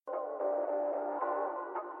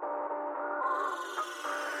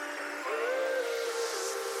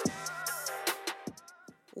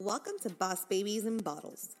Welcome to Boss Babies and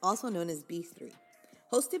Bottles, also known as B3.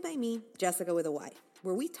 Hosted by me, Jessica with a Y,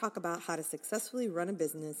 where we talk about how to successfully run a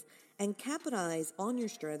business and capitalize on your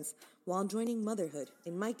strengths while joining motherhood,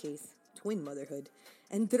 in my case, twin motherhood,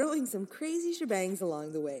 and throwing some crazy shebangs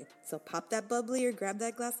along the way. So pop that bubbly or grab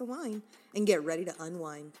that glass of wine and get ready to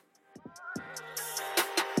unwind.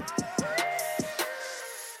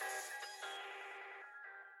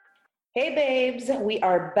 Hey babes, we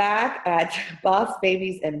are back at Boss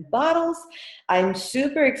Babies and Bottles. I'm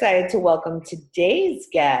super excited to welcome today's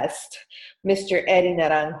guest, Mr. Eddie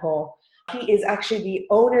Naranjo. He is actually the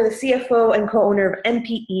owner, the CFO and co-owner of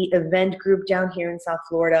MPE Event Group down here in South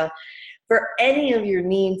Florida. For any of your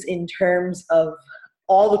needs in terms of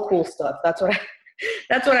all the cool stuff, that's what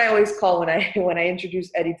I always call when I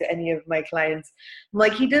introduce Eddie to any of my clients. I'm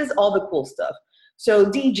like, he does all the cool stuff. So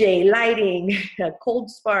DJ, lighting,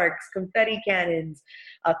 cold sparks, confetti cannons,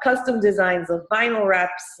 custom designs of vinyl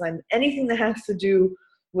wraps, and anything that has to do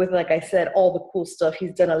with, like I said, all the cool stuff.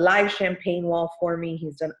 He's done a live champagne wall for me.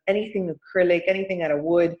 He's done anything acrylic, anything out of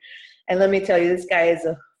wood. And let me tell you, this guy is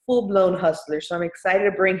a full-blown hustler. So I'm excited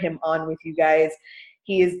to bring him on with you guys.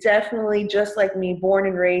 He is definitely, just like me, born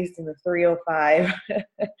and raised in the 305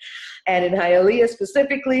 and in Hialeah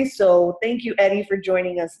specifically. So thank you, Eddie, for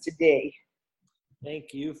joining us today.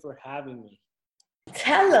 Thank you for having me.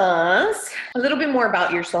 Tell us a little bit more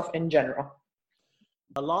about yourself in general.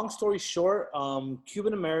 A long story short,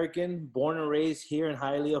 Cuban American, born and raised here in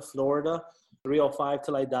Hialeah, Florida, 305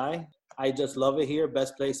 till I die. I just love it here.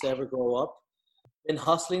 Best place to ever grow up. Been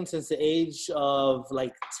hustling since the age of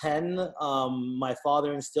like 10. My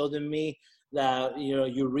father instilled in me that,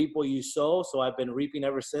 you reap what you sow. So I've been reaping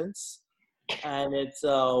ever since. And it's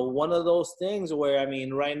one of those things where,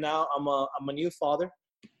 right now I'm a new father.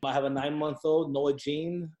 I have a 9-month-old, Noah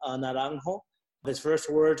Jean Naranjo. His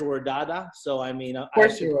first words were Dada. So, of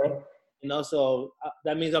course you were. So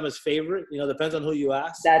that means I'm his favorite. Depends on who you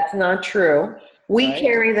ask. That's not true. We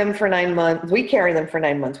carry them for 9 months. We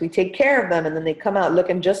take care of them, and then they come out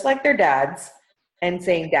looking just like their dads and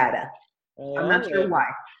saying Dada. I'm not sure why.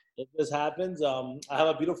 It just happens. I have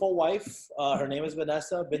a beautiful wife. Her name is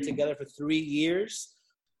Vanessa. Been together for 3 years.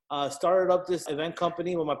 Started up this event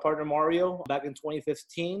company with my partner Mario back in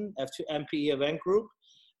 2015, MPE Event Group.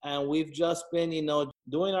 And we've just been,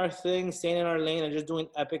 doing our thing, staying in our lane, and just doing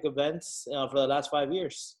epic events for the last 5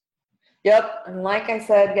 years. Yep. And like I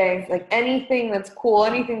said, guys, like anything that's cool,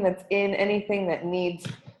 anything that's in, anything that needs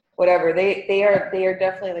whatever, they are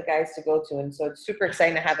definitely the guys to go to. And so it's super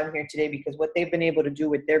exciting to have them here today because what they've been able to do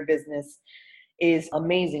with their business is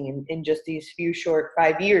amazing in just these few short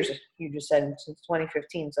 5 years, you just said, since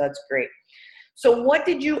 2015. So that's great. So what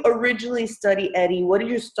did you originally study, Eddie? What did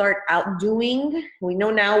you start out doing? We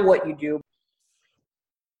know now what you do.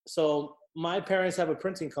 So my parents have a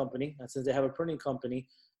printing company. And since they have a printing company,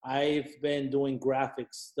 I've been doing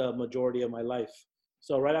graphics the majority of my life.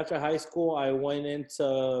 So right after high school, I went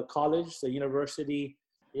into college, the university.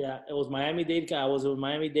 Yeah, it was Miami-Dade. I was with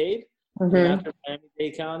Miami-Dade. Mm-hmm. And after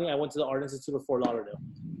Miami-Dade County, I went to the Art Institute of Fort Lauderdale.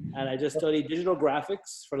 And I just studied digital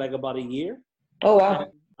graphics for like about a year. Oh, wow.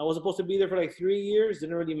 And I was supposed to be there for like 3 years.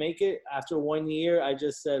 Didn't really make it. After 1 year, I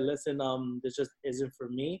just said, listen, this just isn't for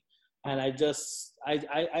me. And I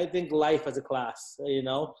think life as a class,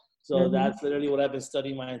 So Mm-hmm. That's literally what I've been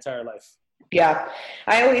studying my entire life. Yeah,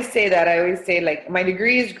 I always say that. I always say, like, my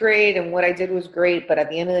degree is great and what I did was great, but at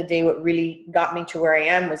the end of the day, what really got me to where I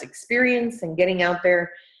am was experience and getting out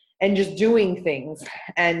there and just doing things.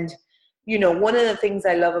 And, one of the things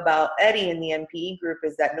I love about Eddie in the MPE group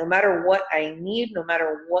is that no matter what I need, no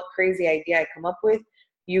matter what crazy idea I come up with,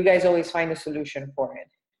 you guys always find a solution for it.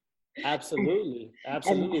 Absolutely.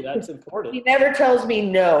 That's important. He never tells me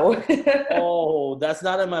no. Oh, that's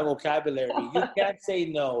not in my vocabulary. You can't say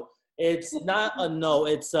no. It's not a no.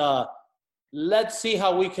 It's let's see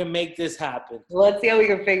how we can make this happen. Let's see how we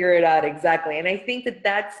can figure it out. Exactly. And I think that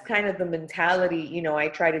that's kind of the mentality, I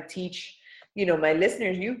try to teach, my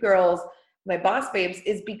listeners, you girls, my boss babes,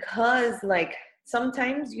 is because like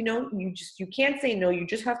sometimes, you can't say no. You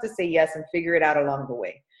just have to say yes and figure it out along the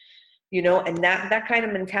way, and that kind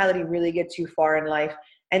of mentality really gets you far in life.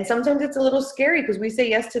 And sometimes it's a little scary because we say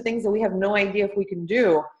yes to things that we have no idea if we can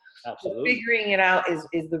do. Absolutely. So figuring it out is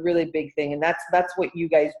the really big thing. And that's what you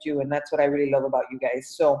guys do. And that's what I really love about you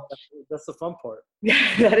guys. So that's the fun part. Yeah,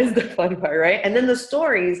 that is the fun part, right? And then the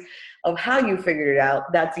stories of how you figured it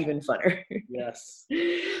out, that's even funner. Yes.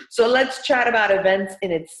 So let's chat about events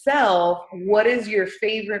in itself. What is your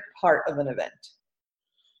favorite part of an event?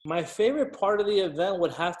 My favorite part of the event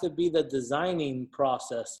would have to be the designing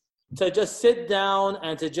process. To just sit down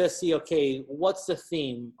and to just see, okay, what's the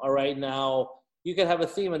theme? All right, now you can have a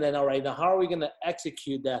theme, and then, all right, now how are we going to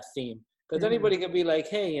execute that theme? Because anybody could be like,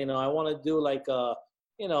 hey, I want to do like a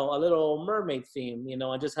little mermaid theme,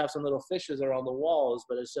 and just have some little fishes around the walls.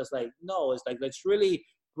 But it's just like, no, it's like, let's really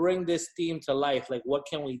bring this theme to life. Like, what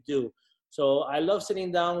can we do? So I love sitting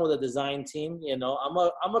down with a design team. I'm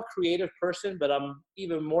a creative person, but I'm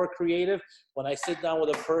even more creative when I sit down with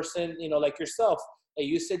a person, like yourself. Hey,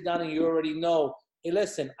 you sit down and you already know, hey,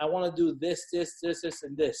 listen, I want to do this,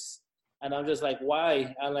 and this. And I'm just like,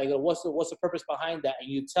 why? I'm like, what's the purpose behind that? And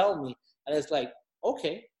you tell me, and it's like,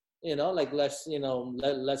 okay, like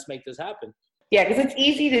let's make this happen. Yeah, because it's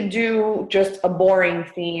easy to do just a boring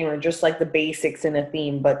theme or just like the basics in a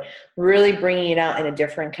theme, but really bringing it out in a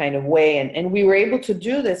different kind of way. And we were able to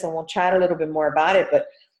do this, and we'll chat a little bit more about it. But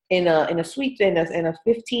in a suite, in a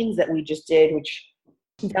 15s that we just did, which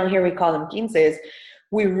down here we call them quinces,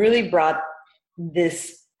 we really brought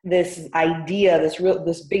this idea,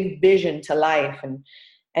 this big vision to life.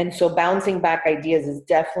 And so bouncing back ideas is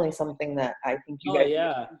definitely something that I think you guys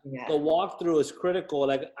yeah. The walkthrough is critical.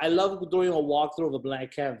 Like, I love doing a walkthrough of a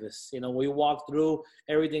blank canvas. We walk through,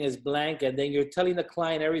 everything is blank, and then you're telling the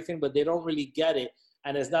client everything, but they don't really get it.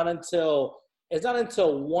 And it's not until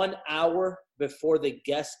 1 hour before the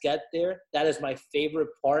guests get there. That is my favorite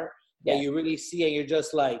part, that you really see, and you're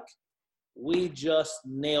just like, we just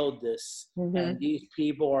nailed this. And these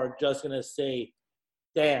people are just going to say,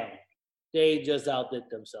 damn, they just outdid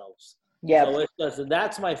themselves. Yeah. So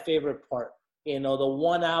that's my favorite part. The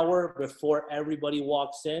 1 hour before everybody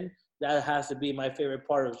walks in, that has to be my favorite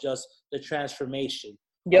part of just the transformation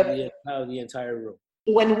of the entire room.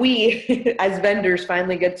 When we, as vendors,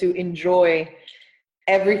 finally get to enjoy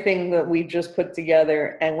everything that we've just put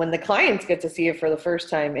together, and when the clients get to see it for the first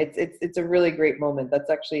time, it's a really great moment. That's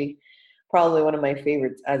actually probably one of my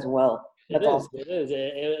favorites as well. That's awesome. It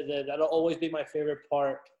is. That'll always be my favorite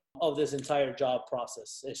part of this entire job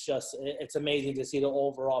process. It's amazing to see the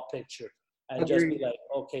overall picture and just be like,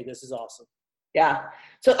 okay, this is awesome. Yeah.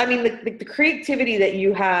 So, I mean, the creativity that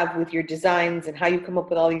you have with your designs and how you come up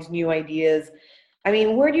with all these new ideas, I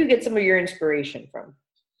mean, where do you get some of your inspiration from?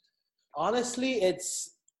 Honestly,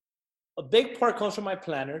 it's a big part comes from my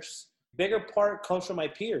planners. Bigger part comes from my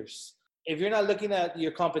peers. If you're not looking at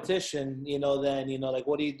your competition, then, like,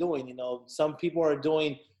 what are you doing? Some people are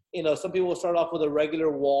doing, some people will start off with a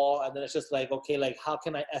regular wall, and then it's just like, okay, like, how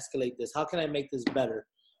can I escalate this? How can I make this better?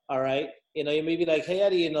 All right. You may be like, hey,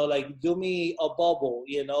 Eddie, like, do me a bubble,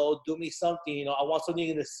 do me something, I want something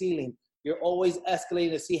in the ceiling. You're always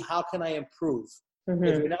escalating to see how can I improve.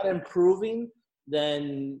 If you're not improving,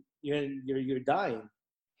 then you're dying.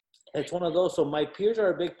 It's one of those. So my peers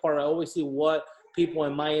are a big part. I always see what people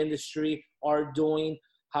in my industry are doing.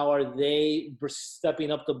 How are they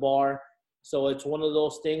stepping up the bar? So it's one of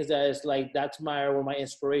those things that is like, that's where my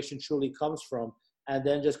inspiration truly comes from. And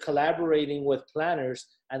then just collaborating with planners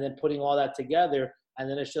and then putting all that together. And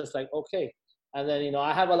then it's just like, okay. And then,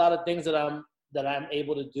 I have a lot of things that I'm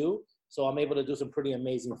able to do. So I'm able to do some pretty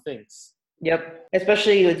amazing things. Yep.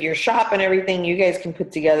 Especially with your shop and everything, you guys can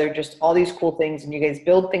put together just all these cool things, and you guys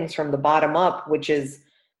build things from the bottom up, which is,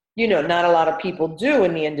 not a lot of people do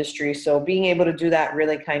in the industry. So being able to do that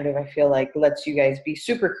really kind of, I feel like, lets you guys be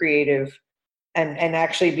super creative and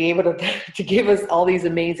actually be able to give us all these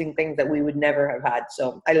amazing things that we would never have had.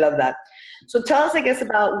 So I love that. So tell us, I guess,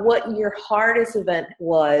 about what your hardest event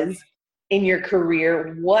was in your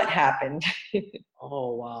career. What happened?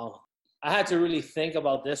 Oh, wow. I had to really think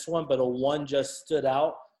about this one, but one just stood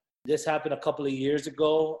out. This happened a couple of years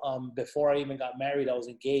ago. Before I even got married, I was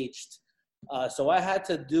engaged. So I had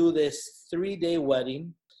to do this 3-day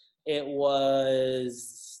wedding. It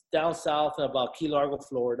was down south in about Key Largo,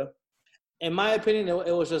 Florida. In my opinion,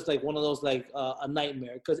 it was just like one of those, like a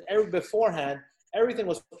nightmare, because beforehand, everything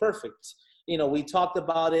was perfect. We talked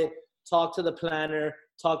about it, talked to the planner,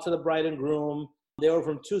 talked to the bride and groom. They were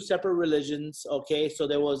from 2 separate religions, okay? So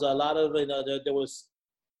there was a lot of, there was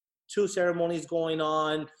 2 ceremonies going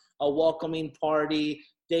on, a welcoming party,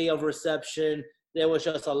 day of reception. There was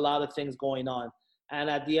just a lot of things going on. And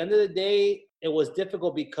at the end of the day, it was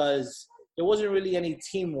difficult because there wasn't really any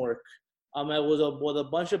teamwork. It was with a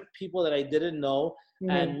bunch of people that I didn't know,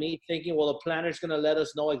 and me thinking, well, the planner's going to let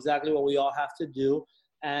us know exactly what we all have to do,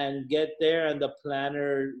 and get there, and the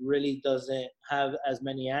planner really doesn't have as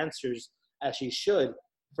many answers as she should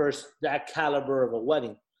for that caliber of a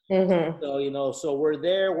wedding. So, so we're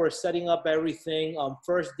there, we're setting up everything.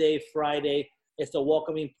 First day, Friday, it's the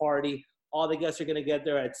welcoming party. All the guests are going to get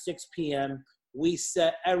there at 6 p.m. We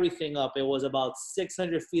set everything up. It was about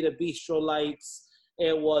 600 feet of bistro lights.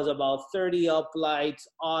 It was about 30 uplights,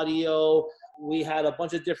 audio. We had a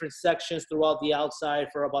bunch of different sections throughout the outside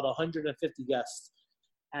for about 150 guests.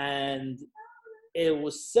 And it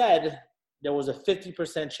was said there was a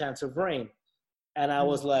 50% chance of rain. And I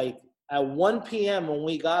was like, at 1 p.m. when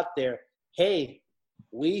we got there, hey,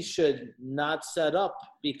 we should not set up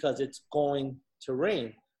because it's going to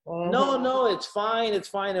rain. No, it's fine. It's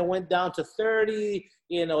fine. It went down to 30.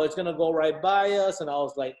 It's going to go right by us. And I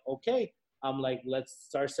was like, okay. I'm like, let's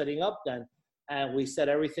start setting up then. And we set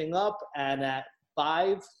everything up. And at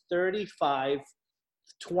 5:35,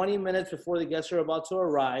 20 minutes before the guests are about to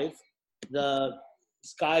arrive, the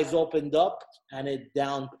skies opened up and it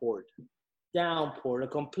downpoured, a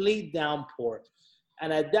complete downpour.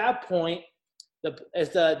 And at that point,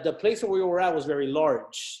 the place where we were at was very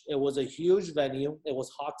large. It was a huge venue. It was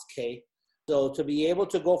Hawks K. So to be able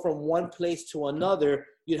to go from one place to another,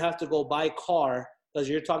 you'd have to go by car because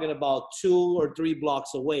you're talking about 2 or 3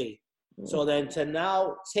 blocks away. So then to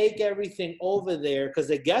now take everything over there, because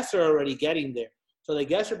the guests are already getting there. So the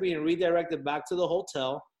guests are being redirected back to the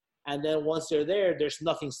hotel. And then once they're there, there's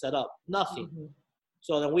nothing set up, nothing.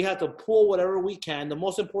 So then we have to pull whatever we can. The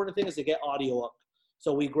most important thing is to get audio up.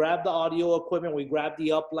 So we grab the audio equipment, we grab the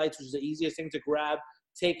uplights, which is the easiest thing to grab,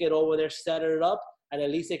 take it over there, set it up, and at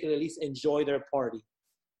least they can at least enjoy their party.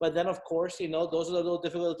 But then, of course, those are the little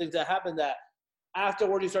difficult things that happen that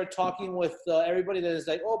afterward you start talking with everybody that is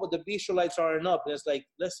like, oh, but the bistro lights aren't up. And it's like,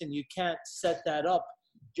 listen, you can't set that up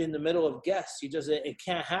in the middle of guests. It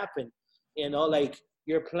can't happen. Like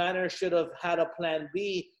your planner should have had a plan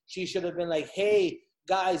B. She should have been like, hey,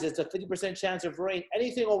 guys, it's a 50% chance of rain.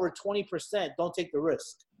 Anything over 20%, don't take the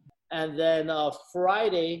risk. And then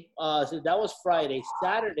Friday, so that was Friday.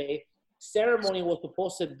 Saturday, ceremony was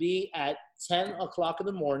supposed to be at 10 o'clock in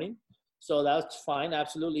the morning. So that's fine,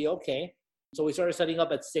 absolutely okay. So we started setting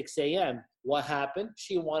up at 6 a.m. What happened?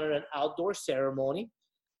 She wanted an outdoor ceremony,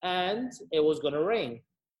 and it was going to rain.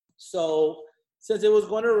 So since it was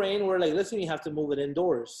going to rain, we're like, listen, you have to move it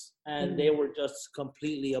indoors. And they were just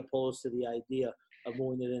completely opposed to the idea of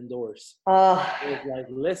moving it indoors. It was like,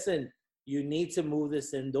 listen, you need to move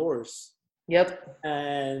this indoors. Yep.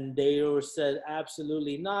 And they said,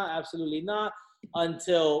 absolutely not,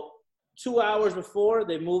 until 2 hours before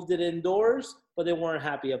they moved it indoors, but they weren't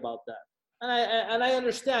happy about that. And I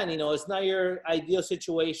understand, it's not your ideal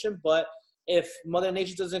situation, but if Mother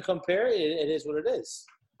Nature doesn't compare, it is what it is.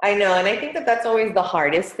 I know. And I think that that's always the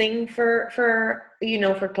hardest thing for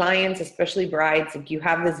clients, especially brides. Like you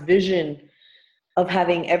have this vision of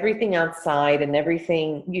having everything outside and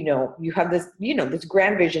everything, you have this, this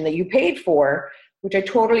grand vision that you paid for, which I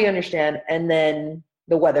totally understand. And then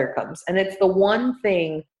the weather comes. And it's the one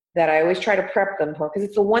thing that I always try to prep them for, because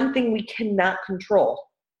it's the one thing we cannot control.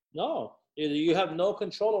 No, you have no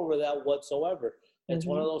control over that whatsoever. It's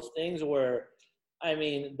one of those things where,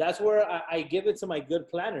 that's where I give it to my good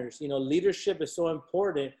planners. Leadership is so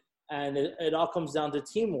important, and it all comes down to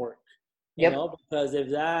teamwork. Because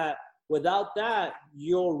without that,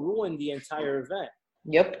 you'll ruin the entire event.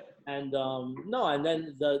 Yep. And and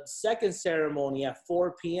then the second ceremony at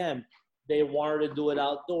 4 p.m., they wanted to do it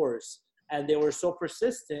outdoors. And they were so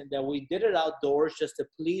persistent that we did it outdoors just to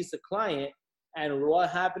please the client. And what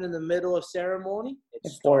happened in the middle of ceremony? It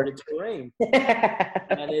started to rain.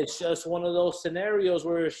 And it's just one of those scenarios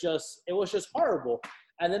where it was just horrible.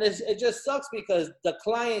 And then it just sucks because the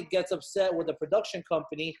client gets upset with the production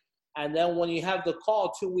company. And then when you have the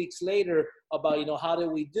call 2 weeks later about, how did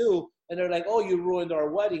we do? And they're like, oh, you ruined our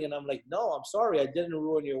wedding. And I'm like, no, I'm sorry. I didn't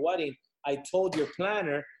ruin your wedding. I told your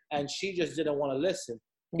planner and she just didn't want to listen.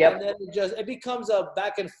 Yep. And then it becomes a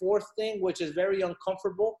back and forth thing, which is very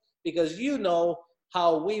uncomfortable because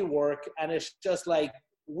how we work. And it's just like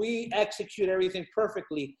we execute everything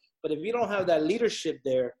perfectly. But if you don't have that leadership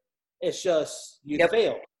there, it's just you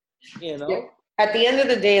fail, Yep. At the end of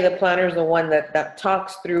the day, the planner is the one that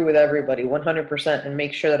talks through with everybody 100% and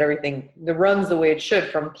makes sure that everything runs the way it should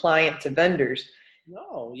from client to vendors.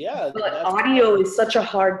 No, yeah. But audio is such a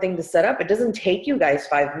hard thing to set up. It doesn't take you guys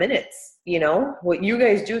 5 minutes. What you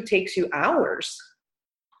guys do takes you hours.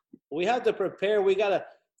 We have to prepare.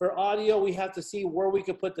 For audio, we have to see where we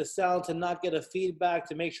could put the sound to not get a feedback,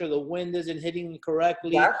 to make sure the wind isn't hitting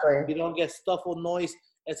correctly. Exactly. You don't get stuffled noise.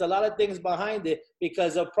 It's a lot of things behind it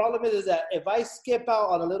because the problem is that if I skip out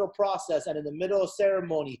on a little process and in the middle of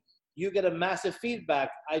ceremony, you get a massive feedback,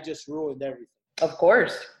 I just ruined everything. Of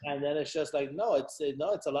course. And then it's just like, it's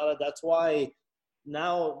a lot of, that's why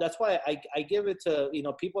I give it to,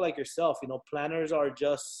 people like yourself, planners are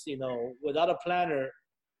just, without a planner,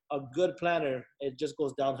 a good planner, it just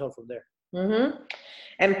goes downhill from there. Mm-hmm.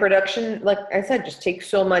 And production, like I said, just takes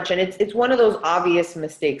so much. And it's one of those obvious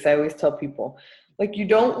mistakes I always tell people. Like, you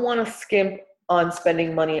don't want to skimp on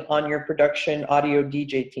spending money on your production audio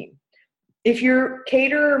DJ team. If your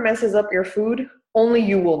caterer messes up your food, only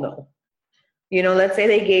you will know. You know, let's say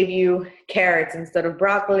they gave you carrots instead of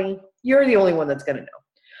broccoli. You're the only one that's going to know.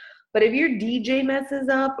 But if your DJ messes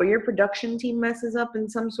up or your production team messes up in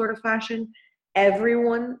some sort of fashion,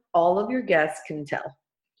 everyone, all of your guests can tell.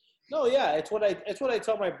 No, yeah, it's what I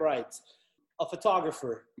tell my brides. A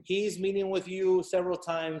photographer, he's meeting with you several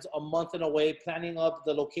times a month and away, planning up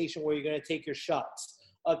the location where you're going to take your shots.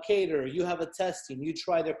 A caterer, you have a test team, you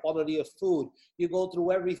try their quality of food, you go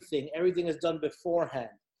through everything is done beforehand.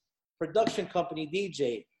 Production company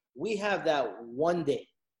DJ, we have that one day,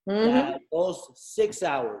 that those 6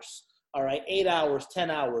 hours, all right, 8 hours,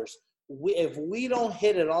 10 hours. If we don't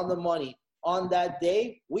hit it on the money on that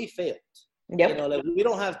day, we failed. Yep. You know, like, we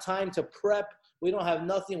don't have time to prep. We don't have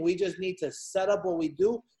nothing. We just need to set up what we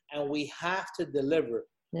do, and we have to deliver.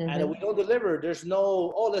 And if we don't deliver, there's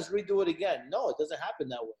no, let's redo it again. No, it doesn't happen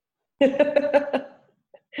that way.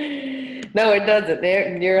 No, it doesn't.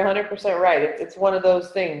 You're 100% right. It's one of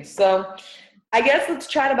those things. So I guess let's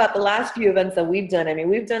chat about the last few events that we've done. I mean,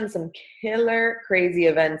 we've done some killer, crazy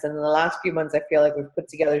events. And in the last few months, I feel like we've put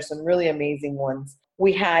together some really amazing ones.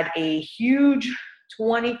 We had a huge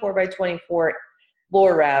 24 by 24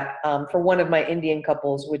 floor wrap for one of my Indian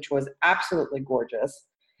couples, which was absolutely gorgeous.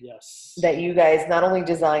 Yes. That you guys not only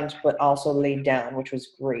designed, but also laid down, which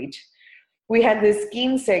was great. We had this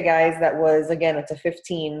quince, guys, that was, again, it's a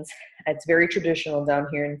 15s. It's very traditional down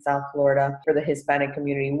here in South Florida for the Hispanic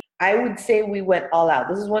community. I would say we went all out.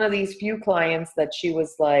 This is one of these few clients that she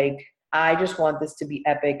was like, I just want this to be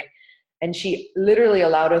epic. And she literally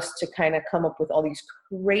allowed us to kind of come up with all these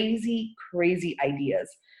crazy, crazy ideas.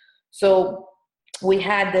 So we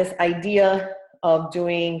had this idea of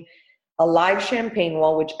doing a live champagne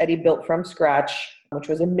wall, which Eddie built from scratch, which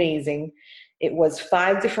was amazing. It was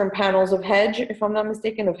 5 different panels of hedge, if I'm not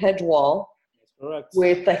mistaken, of hedge wall. That's correct.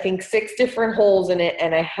 With, I think, 6 different holes in it.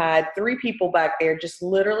 And I had 3 people back there just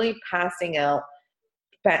literally passing out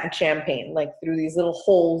champagne, like through these little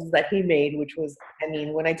holes that he made, which was, I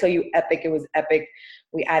mean, when I tell you epic, it was epic.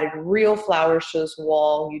 We added real flowers to this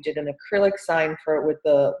wall. You did an acrylic sign for it with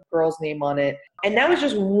the girl's name on it. And that was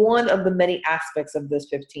just one of the many aspects of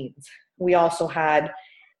this 15s. We also had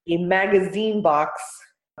a magazine box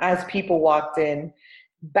as people walked in,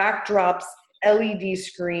 backdrops, LED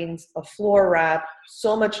screens, a floor wrap,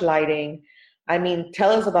 so much lighting. I mean,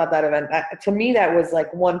 tell us about that event. To me, that was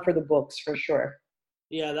like one for the books for sure.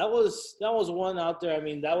 Yeah, that was one out there. I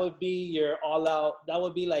mean, that would be your all out. That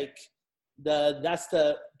would be like that's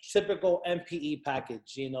the typical MPE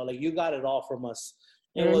package. You know, like, you got it all from us.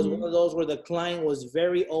 It was one of those where the client was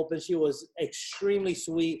very open. She was extremely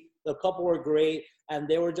sweet. The couple were great, and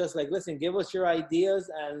they were just like, listen, give us your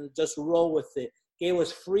ideas and just roll with it. Gave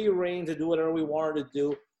us free reign to do whatever we wanted to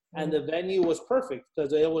do, and the venue was perfect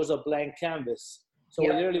because it was a blank canvas. So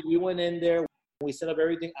we went in there. We set up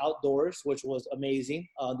everything outdoors, which was amazing.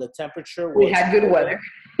 The temperature was... We had good weather.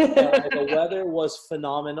 The weather was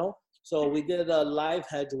phenomenal. So we did a live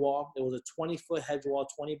hedge wall. It was a 20-foot hedge wall,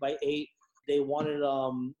 20 by 8. They wanted,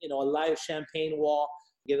 a live champagne wall.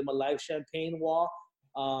 Give them a live champagne wall.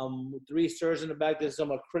 3 stirs in the back. There's some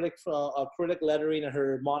acrylic lettering and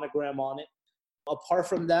her monogram on it. Apart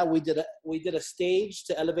from that, we did a stage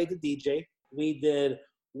to elevate the DJ. We did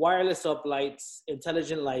wireless uplights,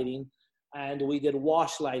 intelligent lighting, and we did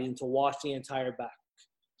wash lighting to wash the entire back.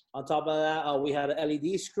 On top of that, we had an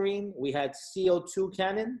LED screen. We had CO2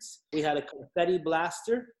 cannons. We had a confetti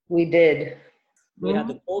blaster. We did. We had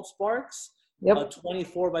the Cold Sparks, a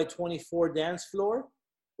 24 by 24 dance floor.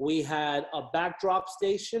 We had a backdrop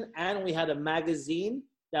station, and we had a magazine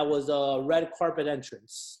that was a red carpet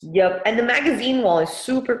entrance. Yep, and the magazine wall is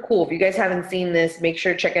super cool. If you guys haven't seen this, make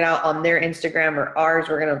sure to check it out on their Instagram or ours.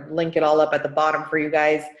 We're going to link it all up at the bottom for you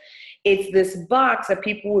guys. It's this box that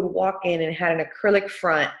people would walk in and had an acrylic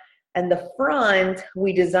front. And the front,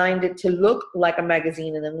 we designed it to look like a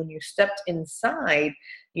magazine. And then when you stepped inside,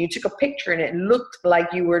 you took a picture and it looked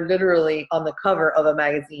like you were literally on the cover of a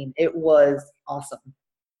magazine. It was awesome.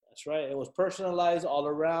 That's right. It was personalized all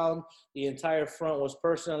around. The entire front was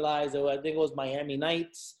personalized. I think it was Miami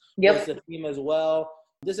Nights. Yep. Was the theme as well.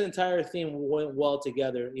 This entire theme went well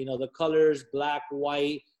together. You know, the colors, black,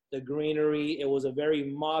 white, the greenery. It was a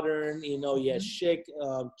very modern, chic,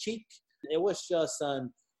 chic. It was just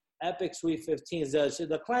an epic Sweet 15s.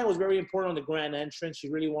 The client was very important on the grand entrance. She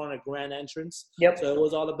really wanted a grand entrance. Yep. So it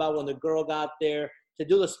was all about when the girl got there to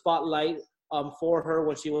do the spotlight for her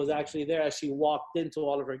when she was actually there as she walked into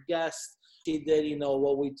all of her guests. She did,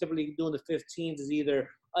 what we typically do in the 15s is either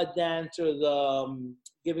a dance or the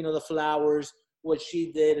giving of the flowers, what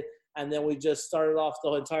she did. And then we just started off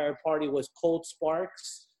the entire party was Cold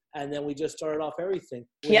Sparks. And then we just started off everything.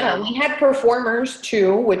 We had performers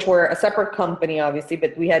too, which were a separate company, obviously,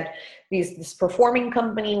 but we had this performing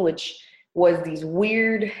company, which was these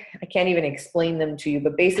weird, I can't even explain them to you,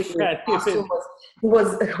 but basically the costume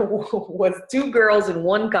was two girls in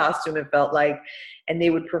one costume, it felt like, and they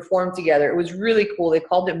would perform together. It was really cool. They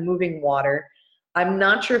called it Moving Water. I'm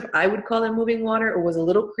not sure if I would call it Moving Water. It was a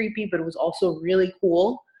little creepy, but it was also really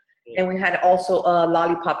cool. And we had also a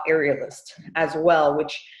lollipop aerialist as well,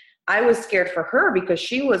 which I was scared for her because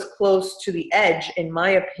she was close to the edge, in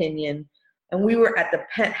my opinion. And we were at the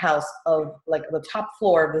penthouse of like the top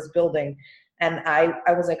floor of this building. And I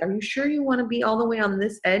was like, are you sure you want to be all the way on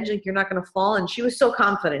this edge? Like, you're not going to fall? And she was so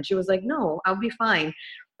confident. She was like, no, I'll be fine.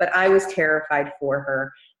 But I was terrified for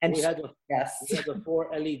her. And we had the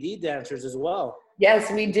 4 LED dancers as well.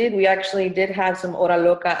 Yes, we did. We actually did have some Hora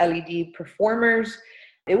Loca LED performers.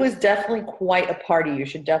 It was definitely quite a party. You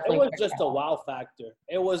should definitely. It was just a wow factor.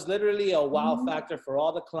 It was literally a wow factor for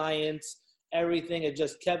all the clients. Everything. It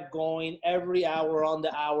just kept going. Every hour on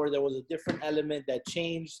the hour, there was a different element that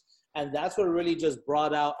changed. And that's what really just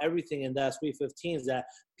brought out everything in that Sweet 15s, that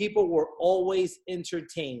people were always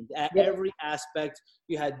entertained at every aspect.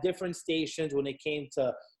 You had different stations when it came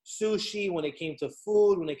to sushi, when it came to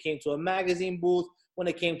food, when it came to a magazine booth, when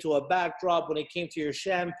it came to a backdrop, when it came to your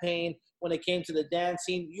champagne, when it came to the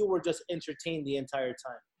dancing, you were just entertained the entire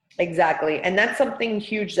time. Exactly. And that's something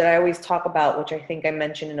huge that I always talk about, which I think I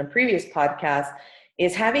mentioned in a previous podcast,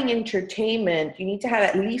 is having entertainment. You need to have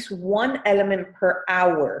at least one element per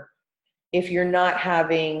hour if you're not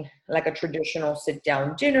having like a traditional sit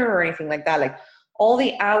down dinner or anything like that. Like all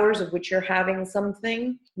the hours of which you're having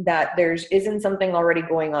something that isn't something already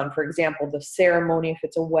going on. For example, the ceremony, if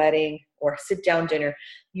it's a wedding or a sit down dinner,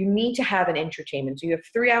 you need to have an entertainment. So you have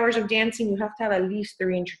 3 hours of dancing, you have to have at least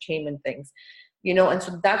 3 entertainment things, and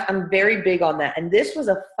so I'm very big on that. And this was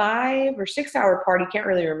a 5 or 6 hour party. Can't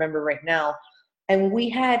really remember right now. And we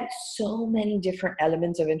had so many different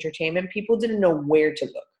elements of entertainment. People didn't know where to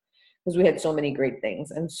look because we had so many great things.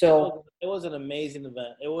 And so it was an amazing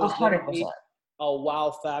event. It was 100%. A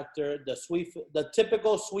wow factor, the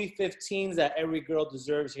typical Sweet 15s that every girl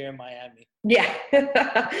deserves here in Miami. Yeah.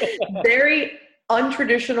 Very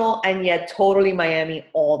untraditional and yet totally Miami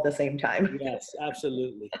all at the same time. Yes,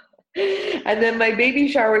 absolutely. And then my baby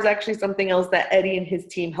shower is actually something else that Eddie and his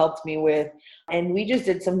team helped me with. And we just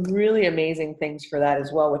did some really amazing things for that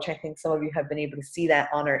as well, which I think some of you have been able to see that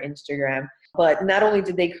on our Instagram. But not only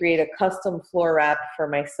did they create a custom floor wrap for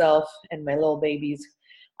myself and my little babies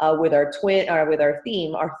with our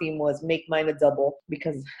theme. Our theme was Make Mine a Double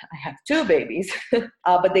because I have 2 babies.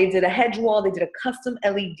 But they did a hedge wall. They did a custom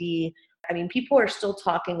LED. I mean, people are still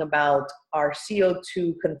talking about our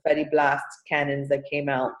CO2 confetti blast cannons that came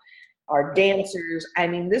out. Our dancers. I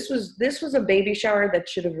mean, this was a baby shower that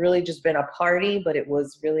should have really just been a party, but it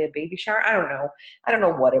was really a baby shower. I don't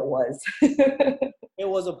know what it was. It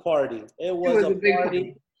was a party. It was a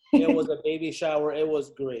party. It was a baby shower. It was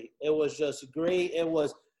great. It was just great.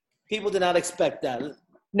 People did not expect that.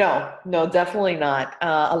 No, definitely not.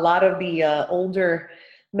 A lot of the older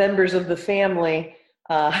members of the family,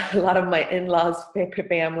 a lot of my in-laws,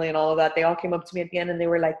 family and all of that, they all came up to me at the end and they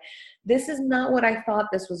were like, this is not what I thought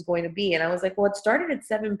this was going to be. And I was like, well, it started at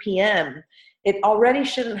 7 p.m. It already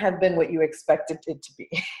shouldn't have been what you expected it to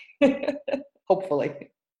be. Hopefully.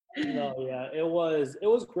 No, yeah, it was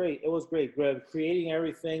great. It was great, Greg. Creating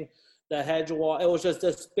everything, the hedge wall. It was just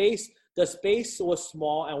the space. The space was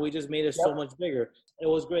small, and we just made it so much bigger. It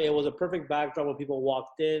was great. It was a perfect backdrop when people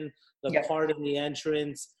walked in. The part in the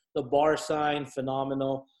entrance, the bar sign,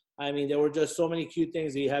 phenomenal. I mean, there were just so many cute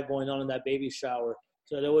things that you had going on in that baby shower.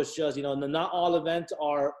 So there was just, not all events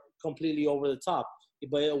are completely over the top.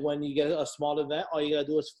 But when you get a small event, all you got to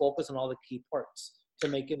do is focus on all the key parts to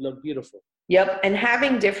make it look beautiful. Yep, and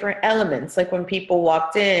having different elements. Like when people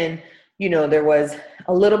walked in, there was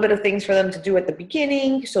a little bit of things for them to do at the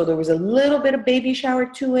beginning. So there was a little bit of baby shower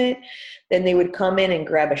to it. Then they would come in and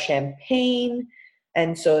grab a champagne.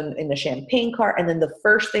 And so in the champagne cart, and then the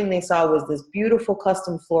first thing they saw was this beautiful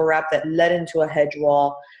custom floor wrap that led into a hedge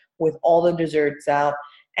wall with all the desserts out.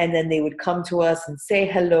 And then they would come to us and say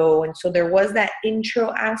hello. And so there was that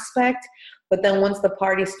intro aspect. But then once the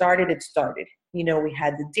party started, it started. We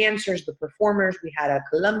had the dancers, the performers. We had a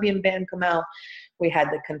Colombian band come out. We had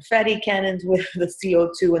the confetti cannons with the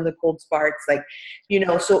CO2 and the cold sparks.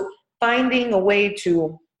 So finding a way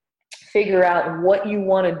to figure out what you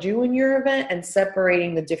want to do in your event and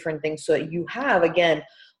separating the different things so that you have, again,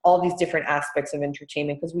 all these different aspects of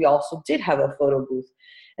entertainment, because we also did have a photo booth.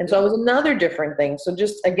 And so it was another different thing. So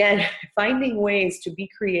just, again, finding ways to be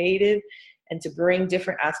creative and to bring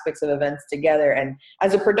different aspects of events together. And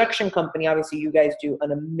as a production company, obviously you guys do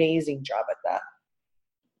an amazing job at that.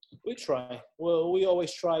 We try. Well, we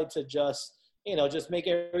always try to just, just make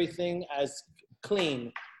everything as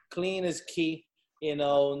clean. Clean is key.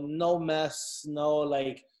 No mess, no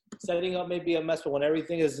like setting up may be a mess, but when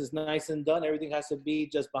everything is nice and done, everything has to be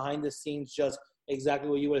just behind the scenes, just exactly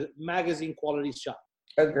what you would, magazine quality shot.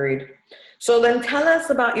 Agreed. So then tell us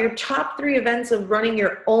about your top 3 events of running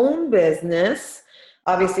your own business.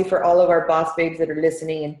 Obviously, for all of our boss babes that are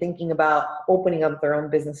listening and thinking about opening up their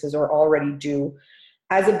own businesses or already do,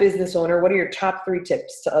 as a business owner, what are your top 3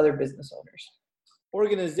 tips to other business owners?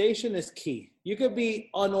 Organization is key. You could be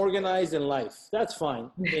unorganized in life. That's fine.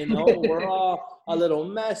 We're all a little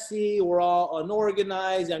messy. We're all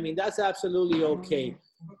unorganized. I mean, that's absolutely okay.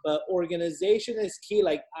 But organization is key.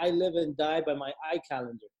 Like, I live and die by my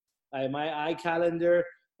iCalendar. My iCalendar,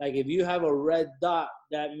 like, if you have a red dot,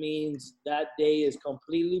 that means that day is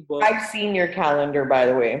completely booked. I've seen your calendar, by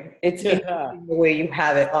the way. It's interesting the way you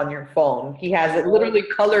have it on your phone. He has it literally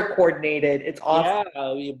color coordinated. It's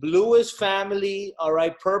awesome. Yeah, blue is family, all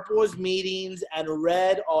right, purple is meetings, and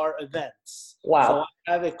red are events. Wow. So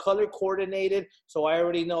I have it color coordinated, so I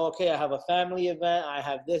already know, okay, I have a family event, I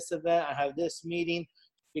have this event, I have this meeting.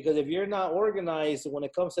 Because if you're not organized when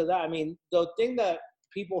it comes to that, I mean, the thing that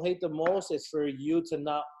people hate the most is for you to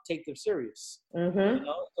not take them serious. Mm-hmm.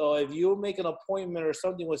 So if you make an appointment or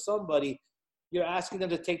something with somebody, you're asking them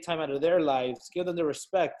to take time out of their lives, give them the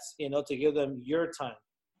respect, to give them your time,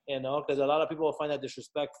 because a lot of people find that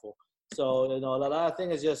disrespectful. So, a lot of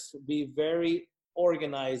things is just be very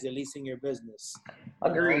organized, at least in your business.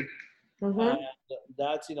 Agreed. Mm-hmm.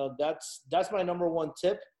 That's my number 1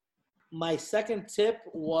 tip. My second tip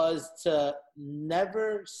was to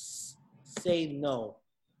never say no.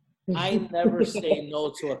 I never say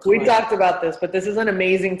no to a client. We talked about this, but this is an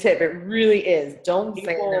amazing tip. It really is. Don't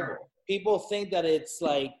say no. People think that it's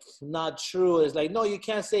like not true. It's like, no, you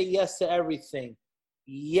can't say yes to everything.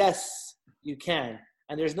 Yes, you can.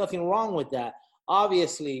 And there's nothing wrong with that.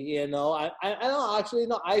 Obviously, I don't actually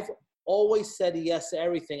know. I've always said yes to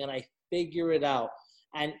everything and I figure it out.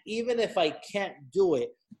 And even if I can't do it,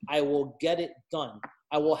 I will get it done.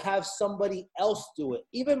 I will have somebody else do it,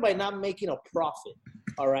 even by not making a profit,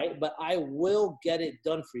 all right? But I will get it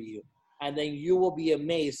done for you. And then you will be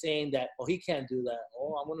amazed saying that, oh, he can't do that.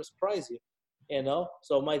 Oh, I'm going to surprise you,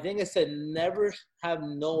 So my thing is to never have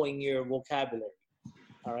no in your vocabulary,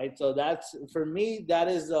 all right? So that's, for me, that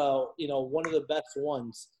is, one of the best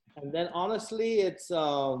ones. And then honestly, it's,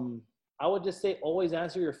 I would just say always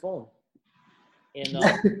answer your phone. I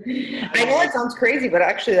know it sounds crazy, but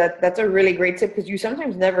actually that's a really great tip, because you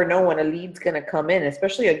sometimes never know when a lead's going to come in,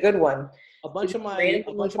 especially a good one. A bunch of my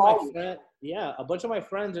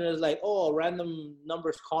friends, and it's like, oh, random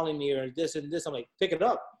numbers calling me or this and this. I'm like, pick it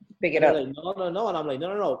up. Pick it up. Like, no. And I'm like,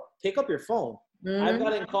 no. Pick up your phone. Mm-hmm. I've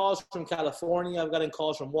gotten calls from California. I've gotten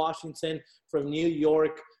calls from Washington, from New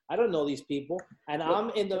York. I don't know these people. And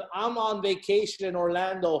I'm on vacation in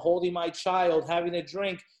Orlando holding my child, having a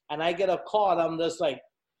drink, and I get a call, and I'm just like,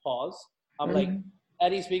 pause. I'm like,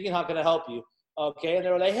 Eddie speaking, how can I help you? Okay, and they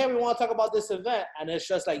were like, hey, we want to talk about this event. And it's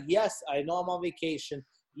just like, yes, I know I'm on vacation.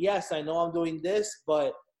 Yes, I know I'm doing this,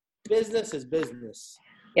 but business is business.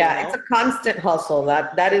 Yeah, it's a constant hustle.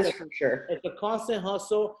 That is for sure. It's a constant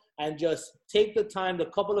hustle, and just take the time, the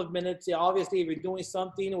couple of minutes. Yeah, obviously, if you're doing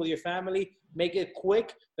something with your family, make it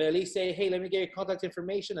quick, but at least say, hey, let me get your contact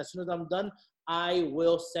information. As soon as I'm done, I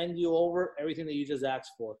will send you over everything that you just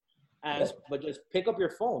asked for. But just pick up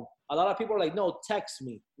your phone. A lot of people are like, no, text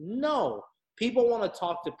me. No, people want to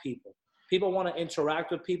talk to people. People want to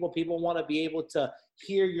interact with people. People want to be able to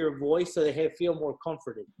hear your voice so they feel more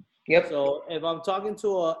comforted. Yep. So if I'm talking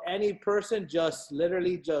to any person, just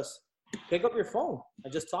literally just pick up your phone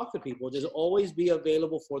and just talk to people. Just always be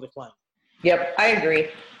available for the client. Yep, I agree.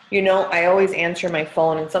 I always answer my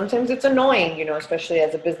phone, and sometimes it's annoying, especially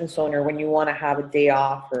as a business owner when you want to have a day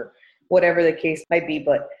off or whatever the case might be.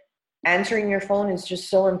 But answering your phone is just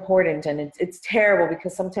so important, and it's terrible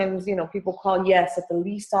because sometimes, people call yes at the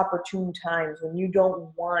least opportune times when you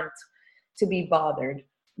don't want to be bothered.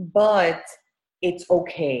 But it's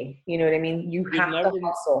okay. You know what I mean? You have to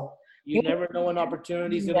hustle. You never know when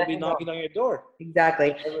opportunity is going to be knocking on your door.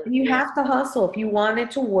 Exactly. And you have to hustle. If you want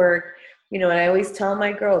it to work, and I always tell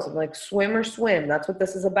my girls, I'm like, swim or swim. That's what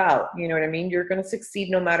this is about. You know what I mean? You're going to succeed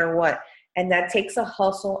no matter what. And that takes a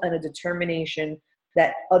hustle and a determination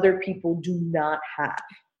that other people do not have,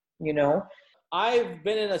 I've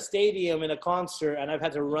been in a stadium in a concert and I've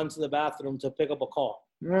had to run to the bathroom to pick up a call,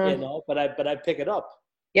 but I pick it up.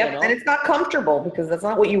 Yep, and it's not comfortable because that's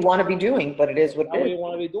not what you want to be doing, but it is what not what you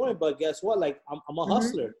want to be doing. But guess what? Like I'm a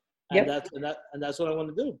hustler, and that's what I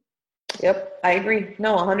want to do. Yep, I agree.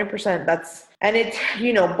 No, 100%. And it's,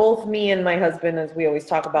 both me and my husband, as we always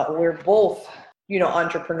talk about, we're both,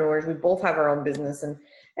 entrepreneurs. We both have our own business,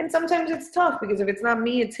 and sometimes it's tough because if it's not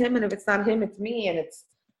me, it's him, and if it's not him, it's me, and it's,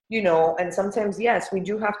 and sometimes, yes, we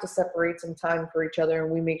do have to separate some time for each other,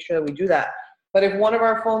 and we make sure that we do that. But if one of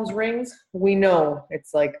our phones rings, we know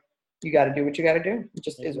it's like, you got to do what you got to do. It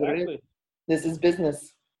just is what it is. This is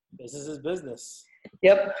business. Business is business.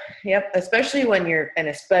 Yep. Especially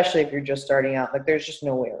especially if you're just starting out, like there's just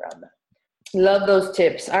no way around that. Love those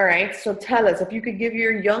tips. All right. So tell us, if you could give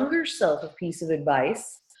your younger self a piece of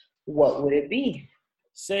advice, what would it be?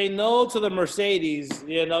 Say no to the Mercedes.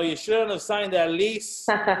 You shouldn't have signed that lease.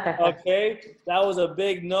 Okay. That was a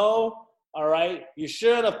big no. All right. You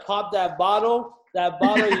shouldn't have popped that bottle. That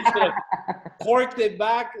bottle, you should have corked it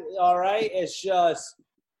back. All right. It's just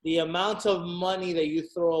the amount of money that you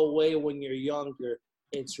throw away when you're younger.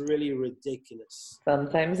 It's really ridiculous.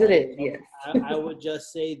 Sometimes it is, yes. I would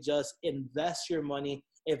just say, just invest your money.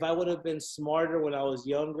 If I would have been smarter when I was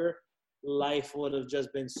younger, life would have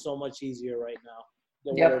just been so much easier right now.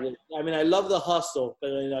 Yep. I mean, I love the hustle, but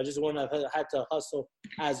I just wouldn't have had to hustle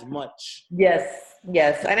as much. Yes.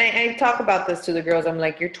 And I talk about this to the girls. I'm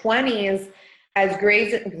like, your 20s, as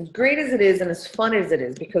great as it is and as fun as it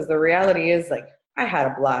is, because the reality is, like, I had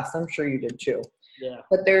a blast. I'm sure you did too. Yeah.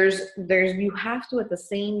 But you have to at the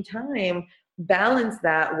same time balance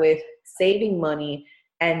that with saving money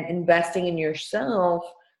and investing in yourself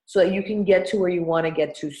so that you can get to where you want to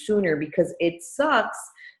get to sooner, because it sucks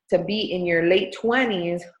to be in your late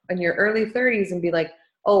 20s and your early 30s and be like,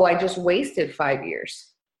 oh, I just wasted 5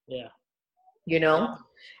 years. Yeah.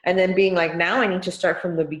 And then being like, now I need to start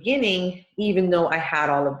from the beginning, even though I had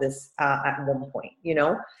all of this at one point,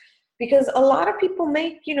 because a lot of people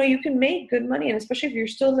make, you can make good money. And especially if you're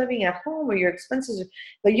still living at home or your expenses,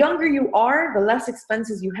 the younger you are, the less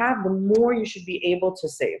expenses you have, the more you should be able to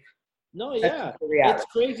save. No, yeah. It's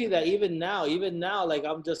crazy that even now, like,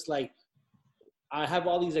 I'm just like, I have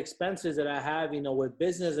all these expenses that I have, with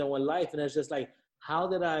business and with life. And it's just like, how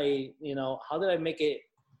did I make it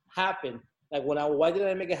happen? Like, why did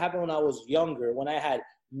I make it happen when I was younger, when I had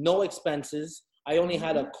no expenses? I only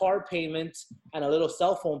had a car payment and a little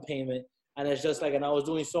cell phone payment. And it's just like, and I was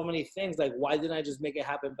doing so many things. Like, why didn't I just make it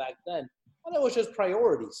happen back then? And it was just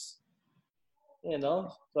priorities,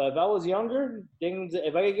 So if I was younger,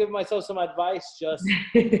 if I could give myself some advice, just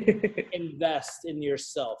invest in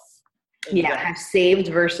yourself. Yeah, have saved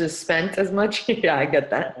versus spent as much. Yeah, I get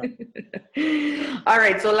that. All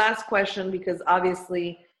right, so last question, because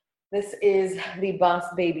obviously this is the Boss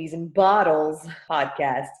Babies and Bottles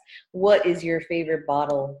podcast. What is your favorite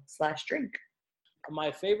bottle/drink? My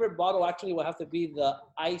favorite bottle actually will have to be the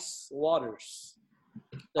ice waters.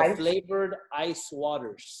 The flavored ice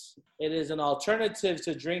waters. It is an alternative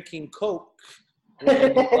to drinking Coke. When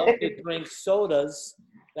you love to drink sodas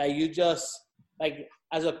that you just, like,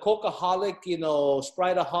 as a Coca-holic,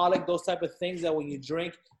 Sprite-aholic, those type of things that when you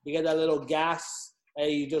drink, you get that little gas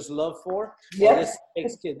that you just love for. Yeah. Well,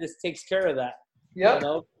 this takes care of that. Yep.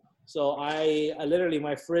 So I literally,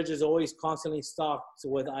 my fridge is always constantly stocked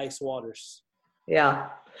with ice waters. Yeah,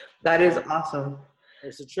 that is awesome.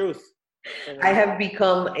 It's the truth. I have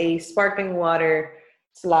become a sparkling water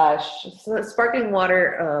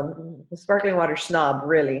snob,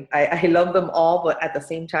 really. I love them all, but at the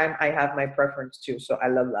same time, I have my preference too. So I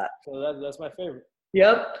love that. So that's my favorite.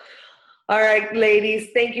 Yep. All right,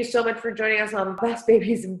 ladies, thank you so much for joining us on Boss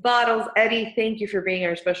Babies and Bottles. Eddie, thank you for being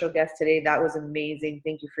our special guest today. That was amazing.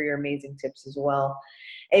 Thank you for your amazing tips as well.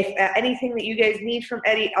 If anything that you guys need from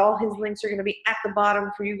Eddie, all his links are going to be at the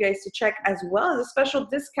bottom for you guys to check, as well as a special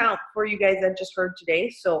discount for you guys that just heard today.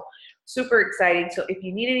 So super exciting. So if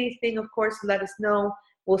you need anything, of course, let us know.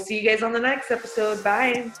 We'll see you guys on the next episode.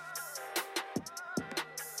 Bye.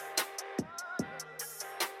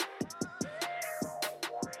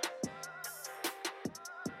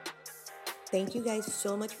 Thank you guys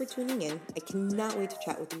so much for tuning in. I cannot wait to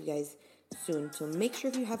chat with you guys soon. So make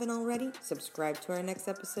sure if you haven't already, subscribe to our next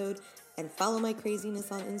episode and follow my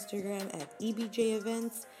craziness on Instagram at EBJ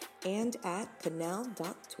Events and at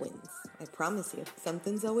canal.twins. I promise you,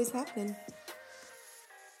 something's always happening.